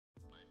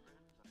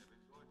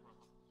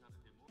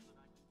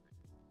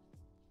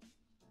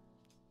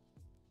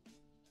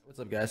What's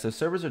up, guys? So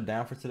servers are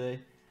down for today,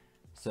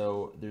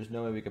 so there's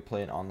no way we could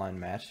play an online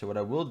match. So what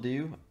I will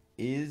do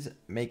is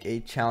make a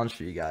challenge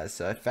for you guys.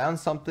 So I found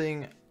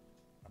something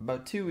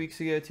about 2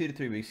 to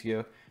 3 weeks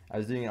ago. I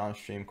was doing it on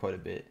stream quite a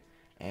bit,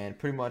 and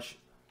pretty much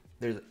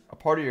there's a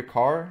part of your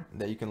car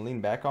that you can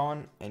lean back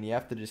on, and you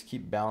have to just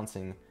keep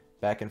balancing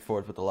back and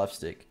forth with the left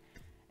stick.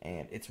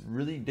 And it's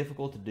really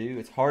difficult to do.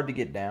 It's hard to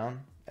get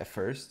down at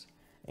first,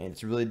 and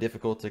it's really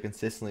difficult to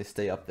consistently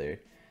stay up there.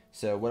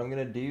 So what I'm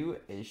going to do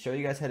is show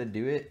you guys how to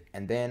do it,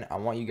 and then I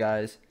want you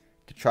guys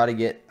to try to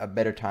get a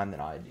better time than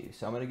I do.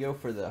 So I'm going to go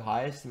for the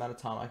highest amount of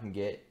time I can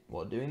get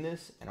while doing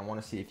this, and I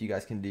want to see if you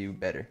guys can do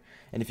better.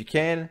 And if you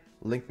can,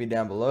 link me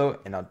down below,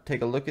 and I'll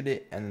take a look at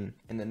it, and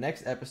in the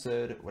next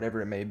episode,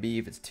 whatever it may be,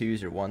 if it's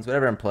 2s or 1s,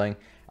 whatever I'm playing,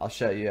 I'll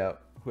shout you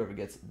out whoever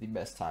gets the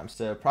best time.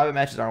 So private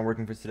matches aren't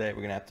working for today. We're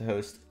going to have to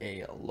host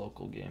a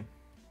local game.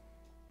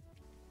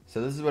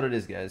 So this is what it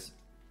is, guys.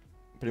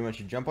 Pretty much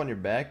you jump on your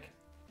back,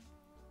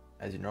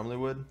 as you normally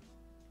would,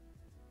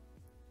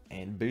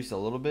 and boost a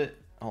little bit.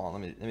 Hold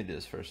on, let me do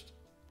this first.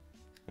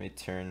 Let me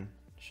turn,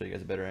 show you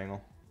guys a better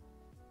angle.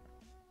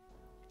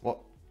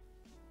 Well,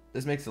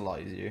 this makes it a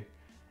lot easier.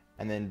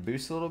 And then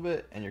boost a little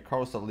bit, and your car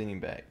will start leaning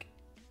back.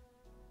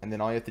 And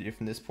then all you have to do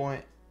from this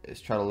point is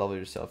try to level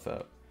yourself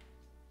out.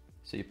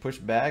 So you push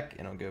back,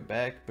 and it'll go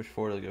back. Push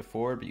forward, it'll go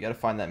forward. But you got to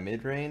find that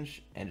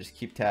mid-range, and just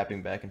keep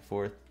tapping back and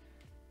forth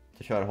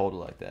to try to hold it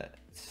like that.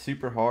 It's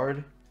super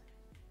hard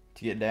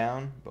to get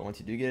down, but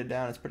once you do get it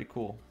down, it's pretty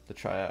cool to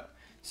try out.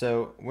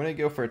 So I'm gonna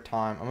go for a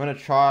time. I'm gonna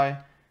try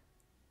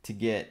to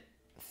get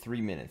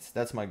 3 minutes.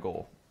 That's my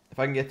goal. If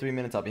I can get 3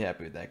 minutes, I'll be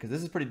happy with that, because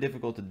this is pretty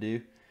difficult to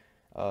do.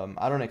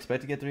 I don't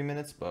expect to get 3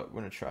 minutes, but we're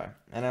gonna try,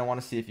 and I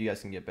want to see if you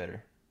guys can get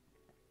better.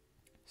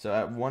 So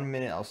at 1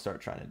 minute, I'll start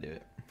trying to do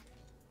it.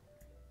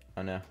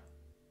 Oh no,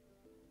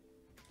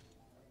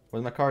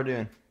 what's my car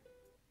doing?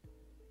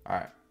 All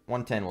right,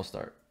 110 we'll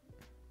start.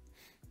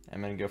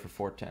 I'm gonna go for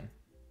 410.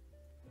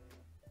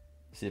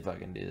 See if I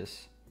can do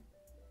this.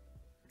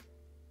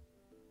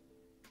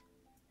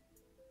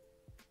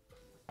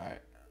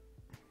 Alright.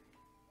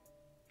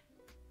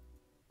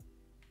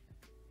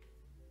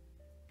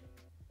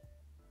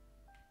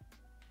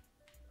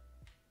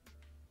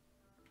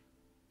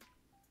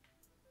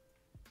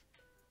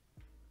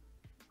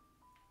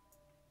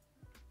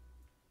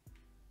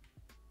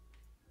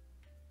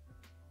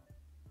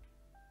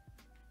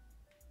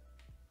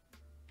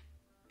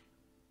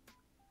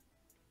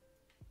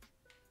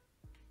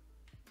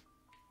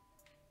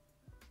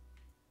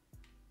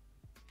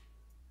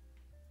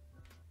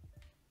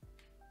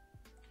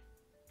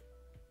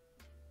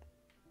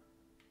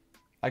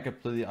 I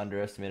completely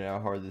underestimated how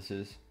hard this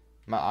is.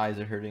 My eyes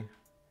are hurting.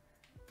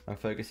 I'm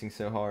focusing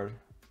so hard.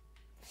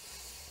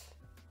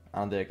 I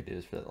don't think I could do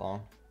this for that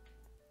long.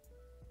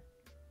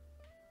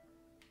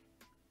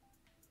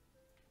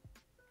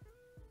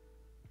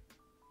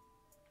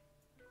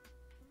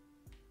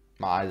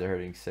 My eyes are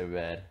hurting so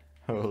bad.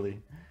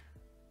 Holy.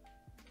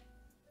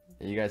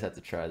 You guys have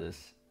to try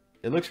this.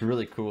 It looks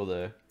really cool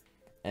though.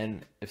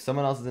 And if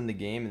someone else is in the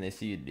game and they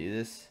see you do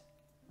this,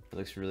 it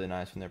looks really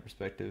nice from their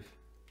perspective.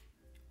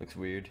 Looks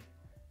weird.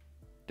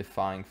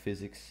 Defying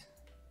physics.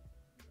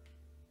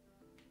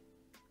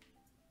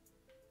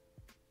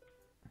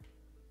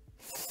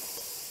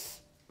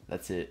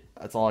 That's it.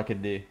 That's all I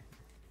could do.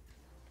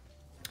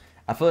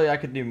 I feel like I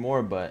could do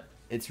more, but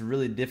it's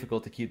really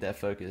difficult to keep that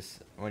focus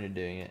when you're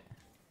doing it.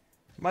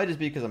 It might just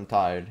be because I'm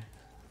tired.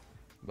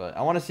 But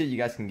I want to see what you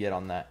guys can get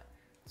on that.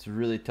 It's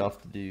really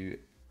tough to do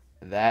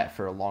that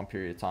for a long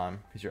period of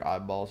time because your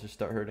eyeballs just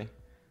start hurting.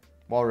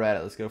 While we're at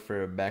it, let's go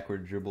for a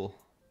backward dribble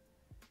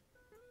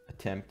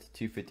attempt.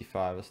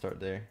 255. Let's start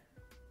there.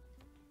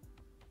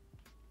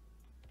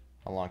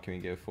 How long can we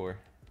go for?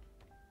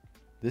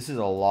 This is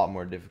a lot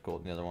more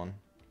difficult than the other one,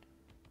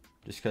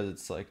 just because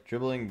it's like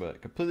dribbling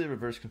but completely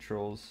reverse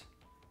controls,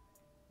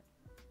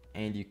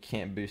 and you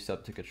can't boost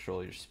up to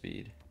control your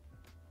speed.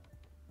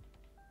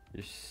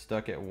 You're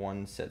stuck at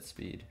one set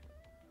speed.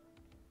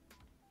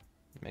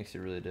 It makes it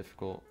really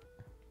difficult.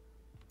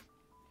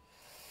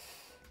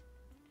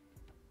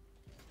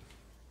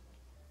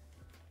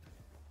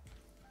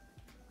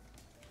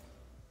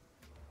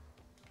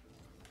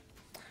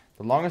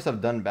 The longest I've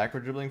done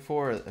backward dribbling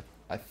for,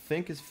 I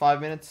think, is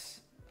 5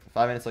 minutes.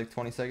 5 minutes, like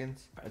 20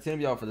 seconds. That's gonna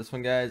be all for this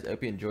one, guys. I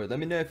hope you enjoyed. Let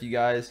me know if you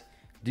guys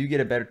do get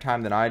a better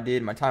time than I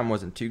did. My time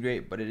wasn't too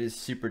great, but it is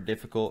super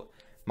difficult.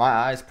 My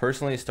eyes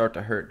personally start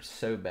to hurt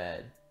so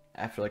bad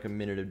after like a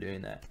minute of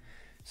doing that.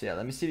 So yeah,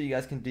 let me see what you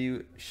guys can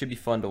do. Should be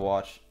fun to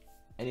watch.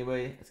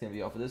 Anyway, that's gonna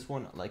be all for this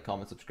one. Like,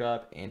 comment,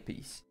 subscribe, and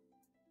peace.